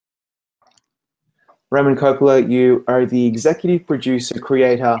Roman Coppola, you are the executive producer,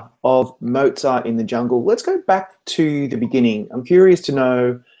 creator of Mozart in the Jungle. Let's go back to the beginning. I'm curious to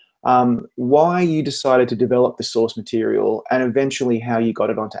know why you decided to develop the source material and eventually how you got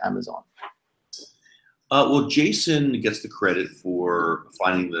it onto Amazon. Well, Jason gets the credit for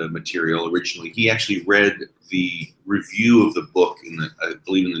finding the material originally. He actually read the review of the book, I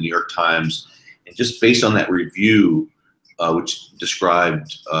believe in the New York Times, and just based on that review, which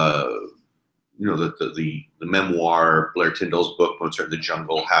described the memoir, Blair Tyndall's book, Mozart in the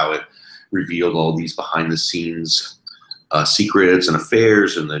Jungle, how it revealed all these behind the scenes secrets and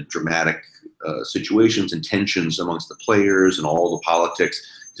affairs and the dramatic situations and tensions amongst the players and all the politics.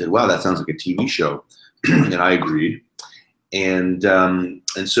 He said, wow, that sounds like a TV show. And I agreed. And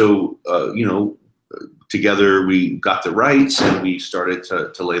so, together we got the rights and we started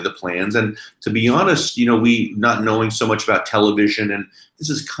to lay the plans. And to be honest, we not knowing so much about television, and this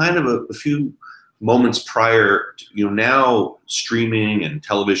is kind of a few moments prior to, now streaming and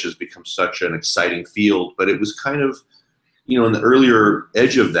television has become such an exciting field, but it was kind of, in the earlier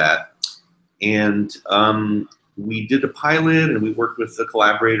edge of that. And we did a pilot and we worked with a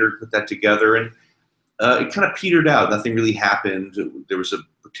collaborator to put that together, and it kind of petered out. Nothing really happened. There was a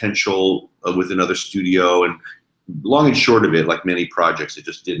potential with another studio, and long and short of it, like many projects, it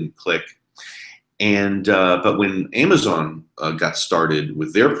just didn't click. And but when Amazon got started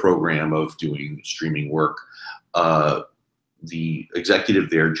with their program of doing streaming work, the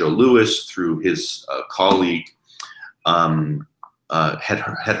executive there, Joe Lewis, through his colleague,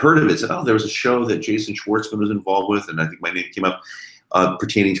 had heard of it. Said, "Oh, there was a show that Jason Schwartzman was involved with," and I think my name came up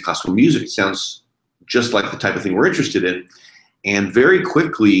pertaining to classical music. It sounds just like the type of thing we're interested in. And very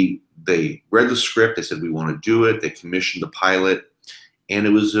quickly, they read the script. They said, we want to do it. They commissioned the pilot. And it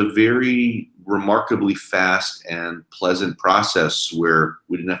was a very remarkably fast and pleasant process where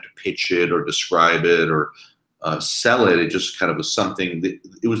we didn't have to pitch it or describe it or sell it. It just kind of was something that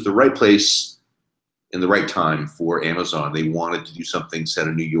it was the right place in the right time for Amazon. They wanted to do something set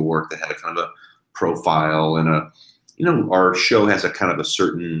in New York that had a kind of a profile and our show has a kind of a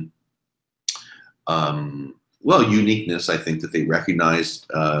certain uniqueness, I think, that they recognized.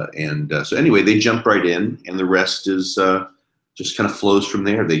 So anyway, they jumped right in, and the rest is just kind of flows from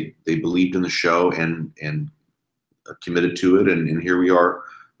there. They believed in the show and committed to it, and here we are,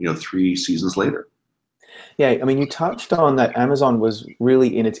 3 seasons later. Yeah, I mean, you touched on that Amazon was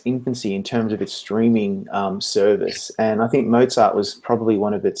really in its infancy in terms of its streaming service, and I think Mozart was probably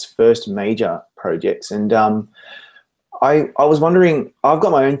one of its first major projects. And I was wondering, I've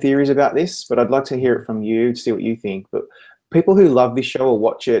got my own theories about this, but I'd like to hear it from you to see what you think. But people who love this show or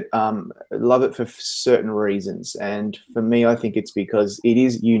watch it love it for certain reasons. And for me, I think it's because it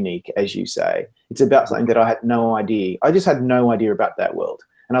is unique, as you say. It's about something that I had no idea. I just had no idea about that world.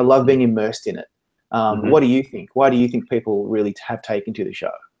 And I love being immersed in it. What do you think? Why do you think people really have taken to the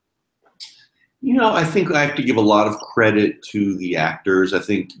show? I think I have to give a lot of credit to the actors. I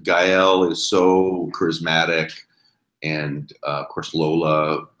think Gael is so charismatic. And of course,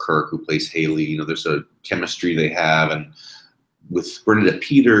 Lola Kirk, who plays Haley, there's a chemistry they have. And with Bernadette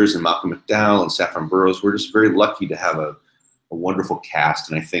Peters and Malcolm McDowell and Saffron Burrows, we're just very lucky to have a wonderful cast.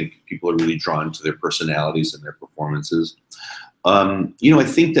 And I think people are really drawn to their personalities and their performances. I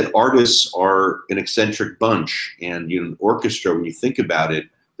think that artists are an eccentric bunch. And an orchestra, when you think about it,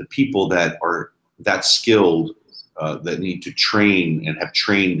 the people that are that skilled, that need to train and have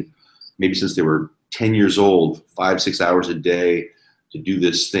trained maybe since they were 10 years old, 5-6 hours a day to do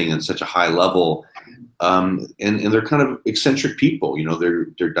this thing at such a high level. And they're kind of eccentric people,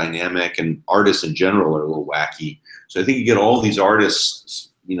 they're dynamic, and artists in general are a little wacky. So I think you get all these artists,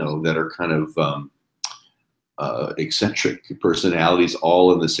 that are kind of eccentric personalities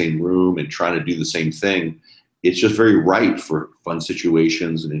all in the same room and trying to do the same thing. It's just very right for fun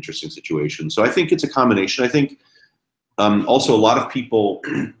situations and interesting situations. So I think it's a combination. I think also a lot of people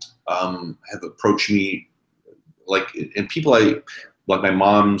have approached me, and people like my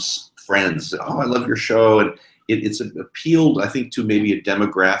mom's friends. Oh, I love your show, and it's appealed, I think, to maybe a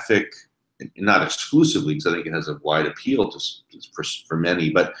demographic, not exclusively, because I think it has a wide appeal for many.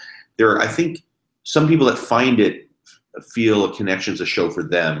 But there are, I think, some people that find it feel a connection to a show for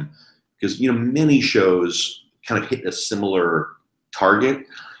them, because many shows kind of hit a similar target,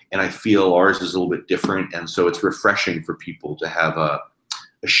 and I feel ours is a little bit different, and so it's refreshing for people to have a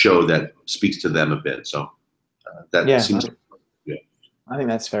show that speaks to them a bit. So that seems good. I think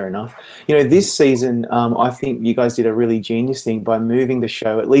that's fair enough. This season, I think you guys did a really genius thing by moving the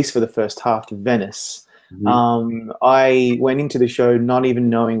show, at least for the first half, to Venice. I went into the show not even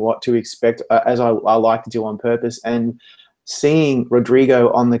knowing what to expect, as I like to do on purpose. And seeing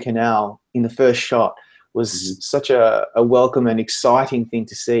Rodrigo on the canal in the first shot was Mhm. such a welcome and exciting thing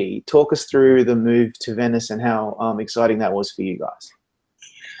to see. Talk us through the move to Venice and how exciting that was for you guys.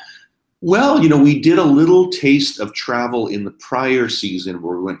 Well, we did a little taste of travel in the prior season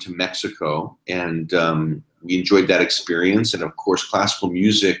where we went to Mexico, and we enjoyed that experience. And of course, classical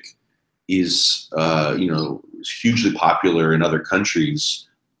music is, is hugely popular in other countries,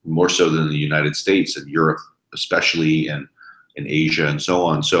 more so than the United States and Europe, especially, and in Asia and so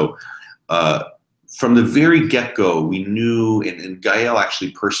on. So, uh, from the very get-go, we knew, and Gael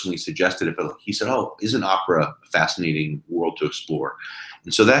actually personally suggested it, but he said, "Oh, isn't opera a fascinating world to explore?"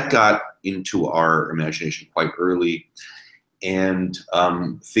 And so that got into our imagination quite early. And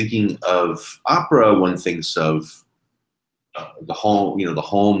thinking of opera, one thinks of the home, the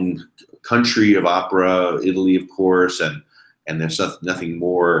home country of opera, Italy, of course, and there's nothing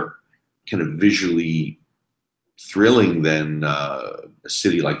more kind of visually thrilling than a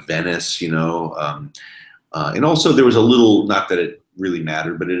city like Venice, and also there was a little, not that it really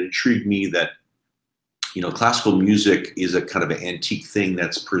mattered, but it intrigued me that classical music is a kind of an antique thing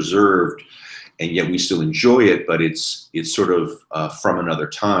that's preserved, and yet we still enjoy it, but it's sort of from another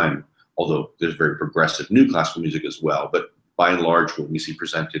time. Although there's very progressive new classical music as well, but by and large, what we see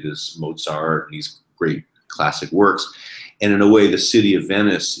presented is Mozart and these great classic works. And in a way, the city of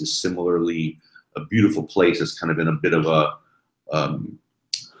Venice is similarly a beautiful place. It's kind of in a bit of a um,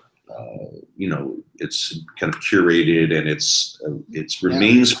 it's kind of curated, and it's Yeah.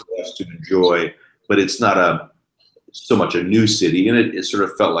 remains for us to enjoy, but it's not so much a new city, and it sort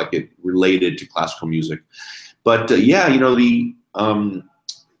of felt like it related to classical music. But yeah, the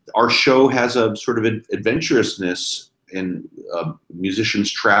our show has a sort of adventurousness, and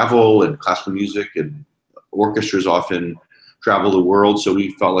musicians travel, and classical music and orchestras often travel the world. So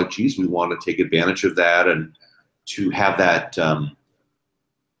we felt like, geez, we want to take advantage of that, and to have that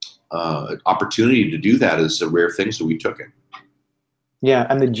opportunity to do that is a rare thing. So we took it. Yeah,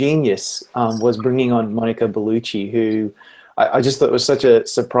 and the genius was bringing on Monica Bellucci, who I just thought was such a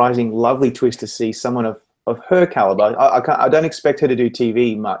surprising, lovely twist to see someone of her caliber. I don't expect her to do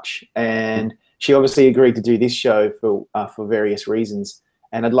TV much, and she obviously agreed to do this show for various reasons.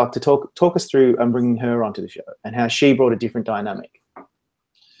 And I'd like to talk us through bringing her onto the show and how she brought a different dynamic.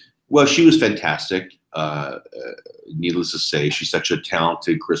 Well, she was fantastic. Needless to say, she's such a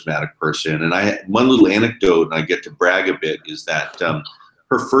talented, charismatic person. And one little anecdote, and I get to brag a bit, is that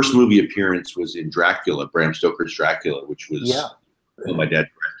her first movie appearance was in Dracula, Bram Stoker's Dracula, which Yeah. was what my dad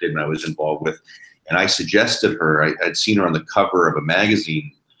directed and I was involved with. And I suggested her, I'd seen her on the cover of a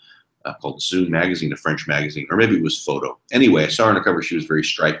magazine called Zoom magazine, a French magazine, or maybe it was Photo. Anyway, I saw her on the cover. She was very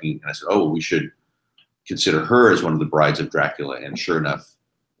striking. And I said, oh, we should consider her as one of the brides of Dracula. And sure enough,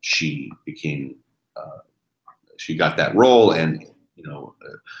 she became, she got that role, and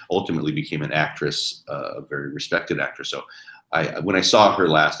ultimately became an actress, a very respected actress. So when I saw her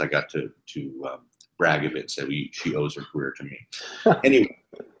last, I got to brag a bit, say she owes her career to me. Anyway,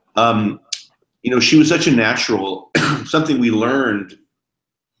 she was such a natural. Something we learned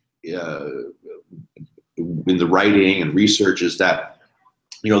in the writing and research is that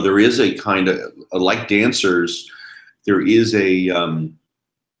there is a kind of, like dancers, there is a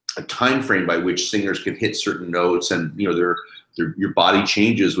time frame by which singers can hit certain notes, and your body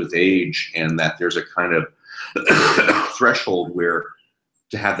changes with age, and that there's a kind of threshold where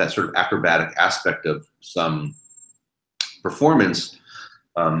to have that sort of acrobatic aspect of some performance.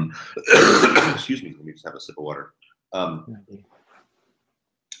 Excuse me, let me just have a sip of water.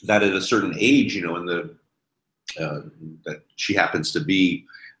 That at a certain age, in the that she happens to be,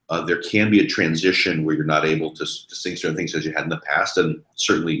 there can be a transition where you're not able to sing certain things as you had in the past, and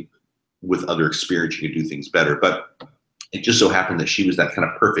certainly with other experience you can do things better. But it just so happened that she was that kind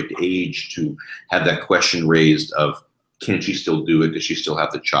of perfect age to have that question raised of, can she still do it? Does she still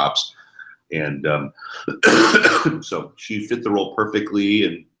have the chops? And so she fit the role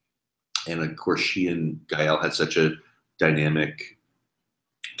perfectly, and of course she and Gael had such a dynamic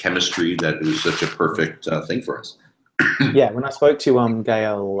chemistry that it was such a perfect thing for us. Yeah, when I spoke to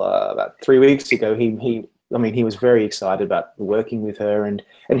Gail about 3 weeks ago, he was very excited about working with her, and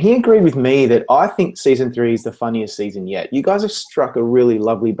he agreed with me that I think season 3 is the funniest season yet. You guys have struck a really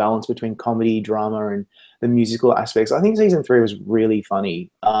lovely balance between comedy, drama, and the musical aspects. I think season 3 was really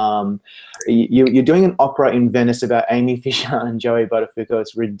funny. You're doing an opera in Venice about Amy Fisher and Joey Buttafuoco.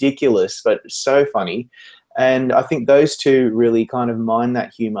 It's ridiculous, but so funny. And I think those two really kind of mine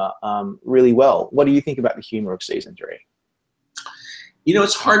that humor really well. What do you think about the humor of season 3?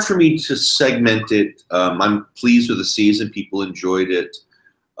 It's hard for me to segment it. I'm pleased with the season. People enjoyed it.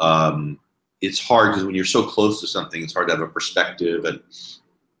 it's hard because when you're so close to something, it's hard to have a perspective.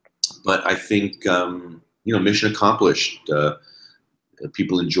 But I think mission accomplished.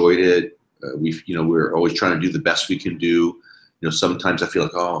 People enjoyed it. We're always trying to do the best we can do. Sometimes I feel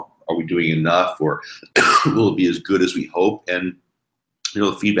like, oh, are we doing enough, or will it be as good as we hope? And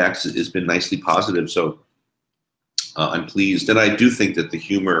the feedback has been nicely positive. So I'm pleased, and I do think that the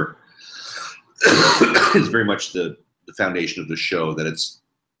humor is very much the foundation of the show. That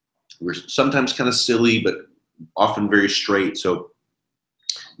we're sometimes kind of silly, but often very straight. So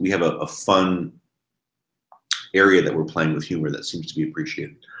we have a fun area that we're playing with humor that seems to be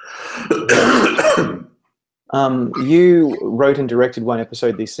appreciated. You wrote and directed one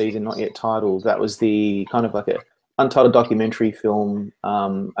episode this season, not yet titled. That was the kind of like a untitled documentary film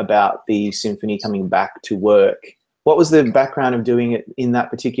about the symphony coming back to work. What was the background of doing it in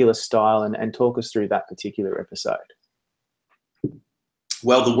that particular style, and talk us through that particular episode?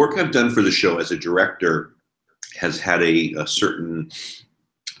 Well, the work I've done for the show as a director has had a certain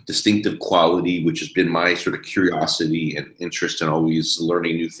distinctive quality, which has been my sort of curiosity and interest in always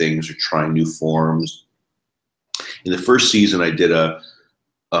learning new things or trying new forms. In the first season, I did a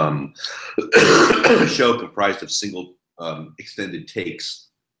show comprised of single extended takes,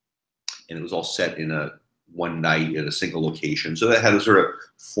 and it was all set in one night at a single location. So that had a sort of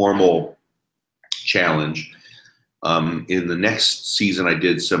formal challenge. In the next season, I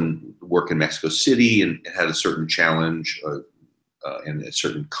did some work in Mexico City, and it had a certain challenge and a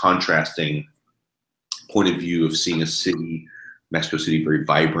certain contrasting point of view of seeing a city, Mexico City, very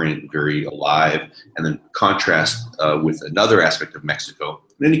vibrant, very alive, and then contrast with another aspect of Mexico.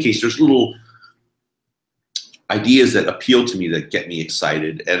 In any case, there's little ideas that appeal to me that get me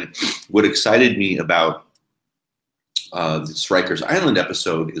excited. And what excited me about this Rikers Island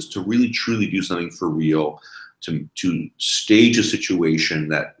episode is to really, truly do something for real, to stage a situation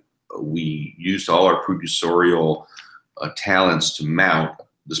that we used all our producerial talents to mount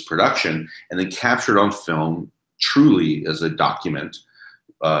this production, and then capture it on film truly as a document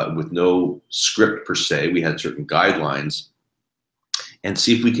with no script per se. We had certain guidelines, and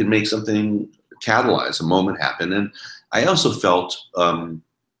see if we can make something catalyze, a moment happen. And I also felt,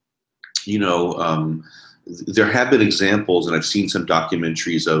 there have been examples, and I've seen some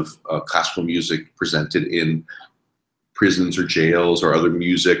documentaries of classical music presented in prisons or jails or other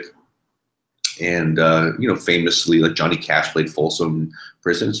music. And, famously, like Johnny Cash played Folsom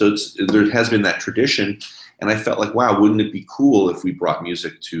Prison. So there has been that tradition. And I felt like, wow, wouldn't it be cool if we brought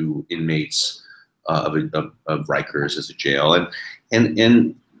music to inmates of Rikers as a jail?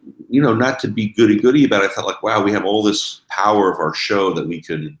 And not to be goody-goody about it, I felt like, wow, we have all this power of our show that we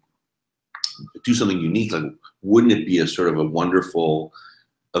can do something unique. Like, wouldn't it be a sort of a wonderful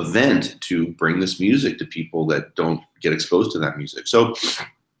event to bring this music to people that don't get exposed to that music? So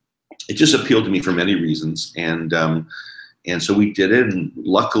it just appealed to me for many reasons, and so we did it. And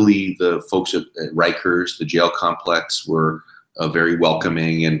luckily, the folks at Rikers, the jail complex, were very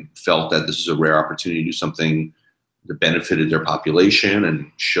welcoming and felt that this is a rare opportunity to do something that benefited their population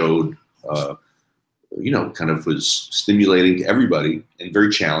and showed, kind of was stimulating to everybody and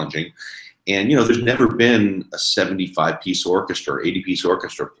very challenging. And there's never been a 75-piece orchestra or 80-piece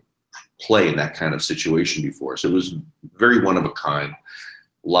orchestra play in that kind of situation before. So it was very one of a kind.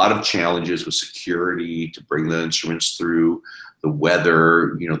 A lot of challenges with security to bring the instruments through, the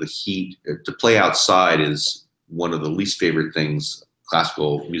weather, the heat. To play outside is one of the least favorite things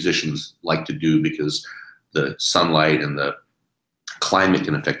classical musicians like to do, because the sunlight and the climate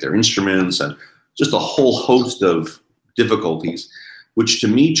can affect their instruments, and just a whole host of difficulties, which to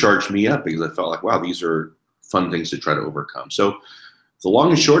me charged me up, because I felt like, wow, these are fun things to try to overcome. So the long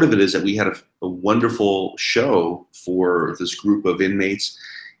and short of it is that we had a wonderful show for this group of inmates.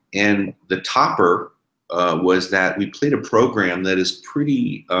 And the topper was that we played a program that is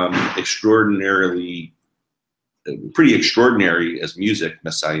pretty extraordinary as music,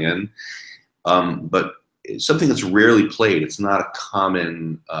 Messiaen, but it's something that's rarely played. It's not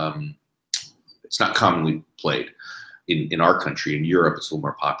commonly played in our country. In Europe, it's a little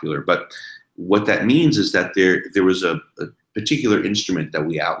more popular. But what that means is that there was a particular instrument that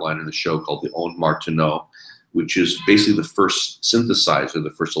we outlined in the show called the onde martineau, which is basically the first synthesizer,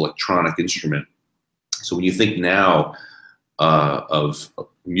 the first electronic instrument. So when you think now of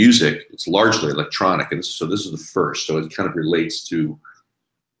music, it's largely electronic, and so this is the first. So it kind of relates to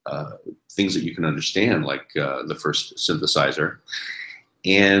things that you can understand, like the first synthesizer.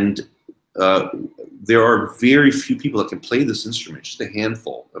 And there are very few people that can play this instrument, just a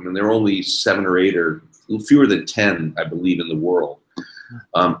handful. I mean, there are only 7 or 8 or fewer than 10, I believe, in the world.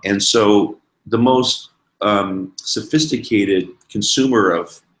 And so the most sophisticated consumer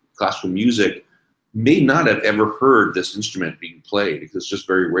of classical music may not have ever heard this instrument being played because it's just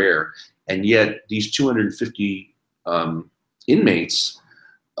very rare. And yet these 250 inmates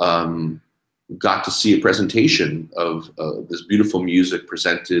got to see a presentation of this beautiful music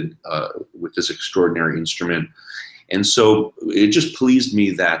presented with this extraordinary instrument. And so it just pleased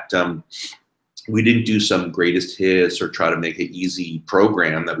me that we didn't do some greatest hits or try to make an easy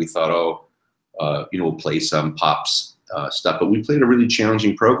program that we thought, we'll play some pops stuff, but we played a really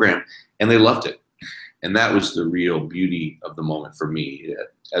challenging program and they loved it. And that was the real beauty of the moment for me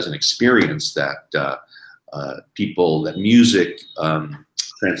as an experience, that that music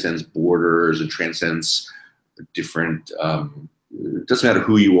transcends borders and transcends different, it doesn't matter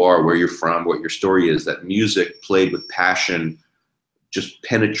who you are, where you're from, what your story is, that music played with passion just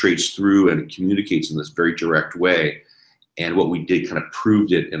penetrates through and communicates in this very direct way. And what we did kind of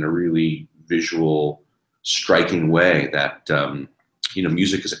proved it in a really visual, striking way, that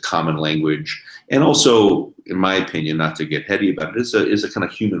music is a common language. And also, in my opinion, not to get heady about it, is a kind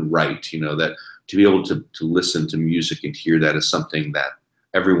of human right, that to be able to listen to music and hear that is something that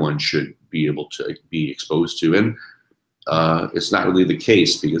everyone should be able to be exposed to. And it's not really the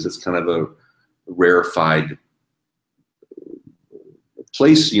case, because it's kind of a rarefied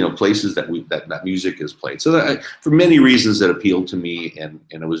place, places that that music is played. So for many reasons that appealed to me, and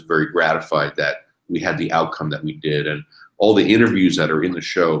I was very gratified that we had the outcome that we did. And all the interviews that are in the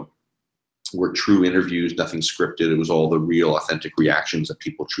show were true interviews, nothing scripted. It was all the real, authentic reactions that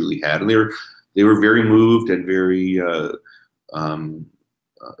people truly had, and they were very moved and very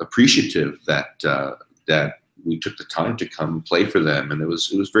appreciative that we took the time to come play for them, and it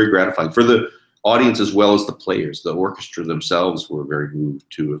was very gratifying for the audience as well as the players. The orchestra themselves were very moved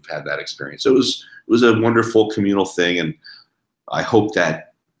to have had that experience. So it was a wonderful communal thing, and I hope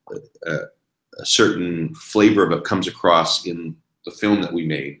that a certain flavor of it comes across in the film that we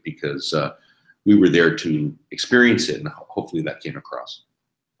made, because we were there to experience it, and hopefully that came across.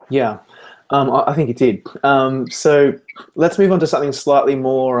 Yeah, I think it did. So let's move on to something slightly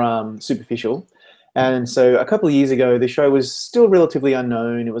more superficial. And so a couple of years ago, the show was still relatively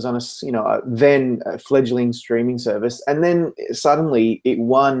unknown. It was on a fledgling streaming service, and then suddenly it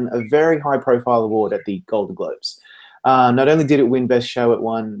won a very high-profile award at the Golden Globes. Not only did it win Best Show, it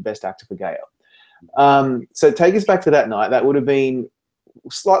won Best Actor for Gail. So take us back to that night. That would have been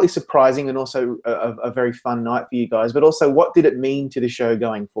slightly surprising and also a very fun night for you guys. But also, what did it mean to the show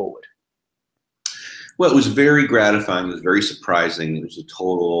going forward? Well, it was very gratifying. It was very surprising. It was a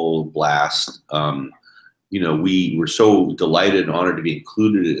total blast. We were so delighted and honored to be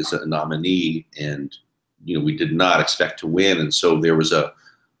included as a nominee, and we did not expect to win. And so there was a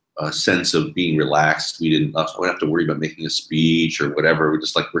sense of being relaxed. We didn't have to worry about making a speech or whatever.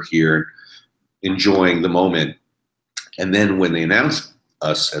 We're here enjoying the moment. And then when they announced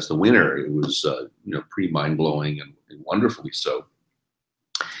us as the winner, it was pretty mind-blowing and wonderfully so.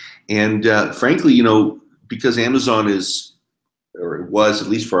 And frankly, because Amazon is, or it was, at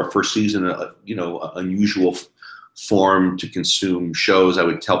least for our first season, unusual form to consume shows, I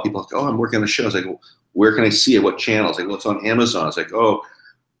would tell people, "Oh, I'm working on a show." I was like, "Well, where can I see it? What channel?" I was like, "Well, it's on Amazon." I was like, "Oh,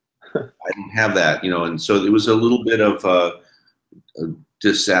 I didn't have that," And so it was a little bit of a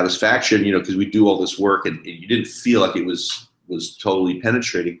dissatisfaction, because we do all this work and you didn't feel like it was totally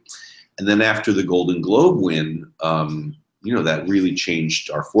penetrating. And then after the Golden Globe win, that really changed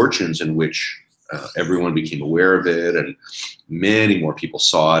our fortunes, in which everyone became aware of it and many more people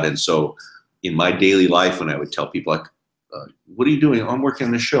saw it. And so in my daily life, when I would tell people, like, "What are you doing?" "Oh, I'm working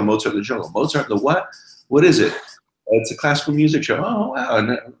on this show, Mozart in the Jungle." "Mozart in the what? What is it?" "It's a classical music show." "Oh, wow. And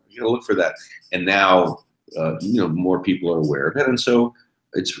you gotta look for that." And now, more people are aware of it. And so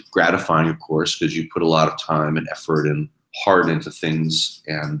it's gratifying, of course, because you put a lot of time and effort and heart into things,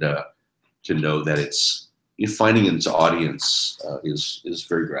 and to know that it's finding its audience is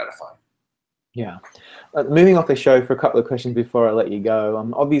very gratifying. Yeah. Moving off the show for a couple of questions before I let you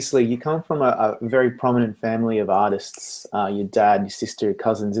go. Obviously, you come from a very prominent family of artists. Your dad, your sister, your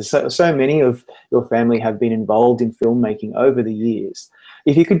cousins. There's so many of your family have been involved in filmmaking over the years.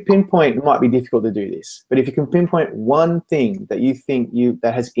 If you could pinpoint, it might be difficult to do this, but if you can pinpoint one thing that you think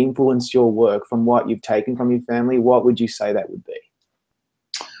that has influenced your work from what you've taken from your family, what would you say that would be?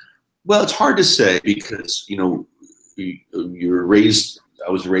 Well, it's hard to say, because you're raised.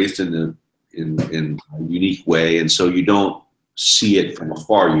 I was raised in a unique way, and so you don't see it from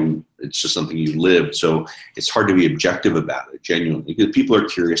afar. It's just something you lived. So it's hard to be objective about it, genuinely, because people are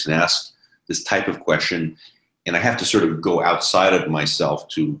curious and ask this type of question, and I have to sort of go outside of myself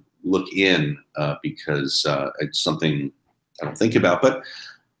to look in, because it's something I don't think about. But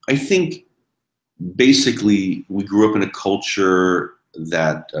I think basically we grew up in a culture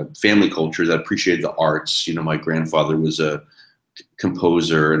family culture that appreciated the arts. You know, my grandfather was a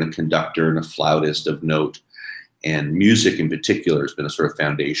composer and a conductor and a flautist of note, and music in particular has been a sort of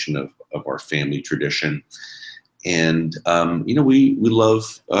foundation of our family tradition. And you know, we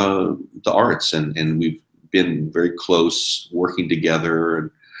love the arts, and we've been very close working together.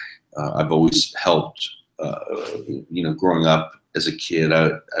 And I've always helped. You know, growing up as a kid,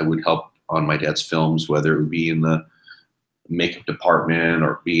 I would help on my dad's films, whether it would be in the makeup department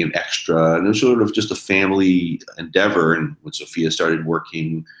or be an extra. And it was sort of just a family endeavor. And when Sophia started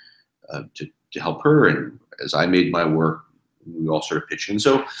working to help her, and as I made my work, we all sort of pitched in.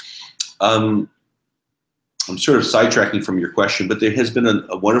 So I'm sort of sidetracking from your question, but there has been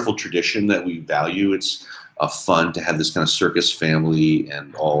a wonderful tradition that we value. It's fun to have this kind of circus family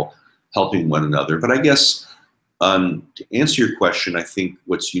and all helping one another. But I guess to answer your question, I think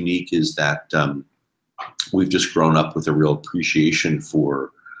what's unique is that we've just grown up with a real appreciation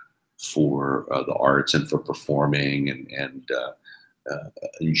for the arts and for performing, and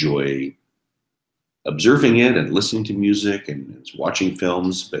enjoy observing it and listening to music and watching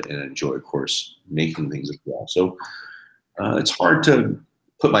films, and enjoy, of course, making things as well. So it's hard to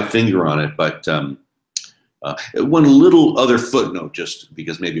put my finger on it, but one little other footnote, just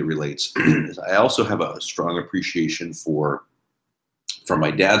because maybe it relates, is I also have a strong appreciation for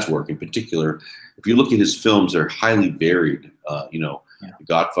my dad's work in particular. If you look at his films, they're highly varied. You know, Yeah. The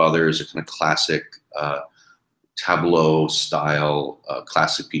Godfather is a kind of classic tableau style,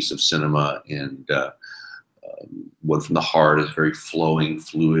 classic piece of cinema, and One from the Heart is very flowing,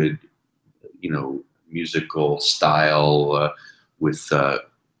 fluid, you know, musical style with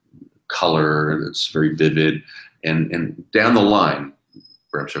color that's very vivid, and down the line,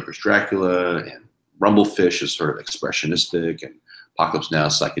 Bram Stoker's Dracula and Rumblefish is sort of expressionistic, and Apocalypse Now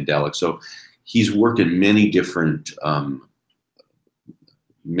is psychedelic. So he's worked in many different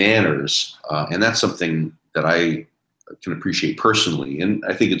manners, and that's something that I can appreciate personally. And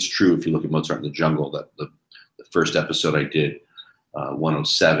I think it's true if you look at Mozart in the Jungle, that the first episode I did,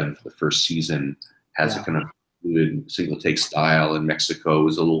 107 for the first season, has a kind of fluid single take style. In Mexico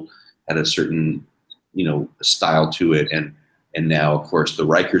was had a certain, you know, style to it, and now, of course, the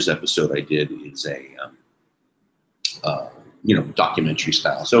Rikers episode I did is a you know, documentary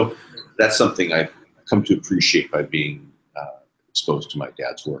style. So that's something I've come to appreciate by being exposed to my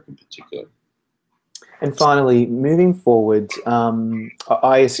dad's work in particular. And finally, moving forward,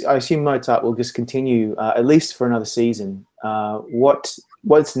 I assume Mozart will just continue at least for another season. What's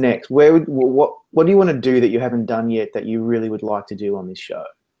next? What do you want to do that you haven't done yet that you really would like to do on this show?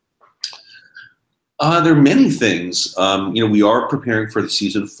 There are many things. You know, we are preparing for the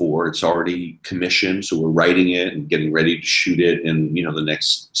season 4. It's already commissioned, so we're writing it and getting ready to shoot it in, you know, the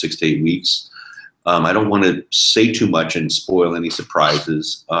next 6 to 8 weeks. I don't want to say too much and spoil any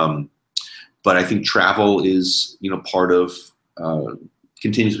surprises, but I think travel is, you know,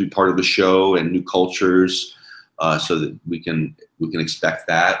 continues to be part of the show, and new cultures, so that we can expect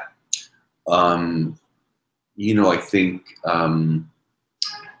that. You know, I think.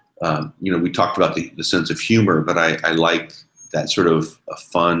 You know, we talked about the sense of humor, but I like that sort of a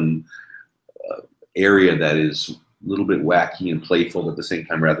fun area that is a little bit wacky and playful, but at the same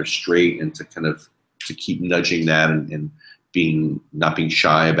time rather straight, and to keep nudging that, and not being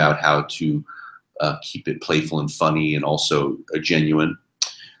shy about how to keep it playful and funny, and also genuine.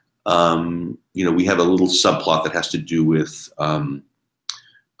 You know, we have a little subplot that has to do with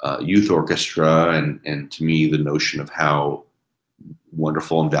youth orchestra, and to me, the notion of how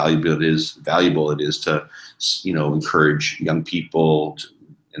wonderful and valuable it is to, you know, encourage young people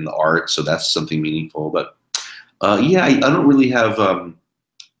in the arts. So that's something meaningful. But yeah, I don't really have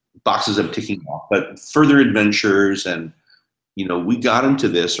boxes I'm ticking off, but further adventures. And, you know, we got into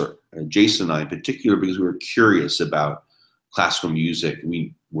this, or Jason and I in particular, because we were curious about classical music.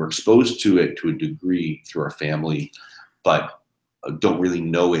 We were exposed to it to a degree through our family, but don't really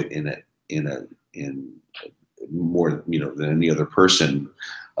know it in more, you know, than any other person,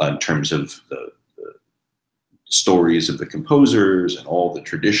 in terms of the stories of the composers and all the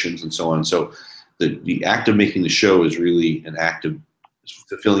traditions and so on. So the act of making the show is really an act of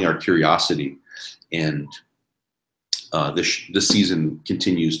fulfilling our curiosity, and this season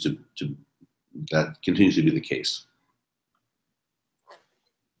continues to be the case.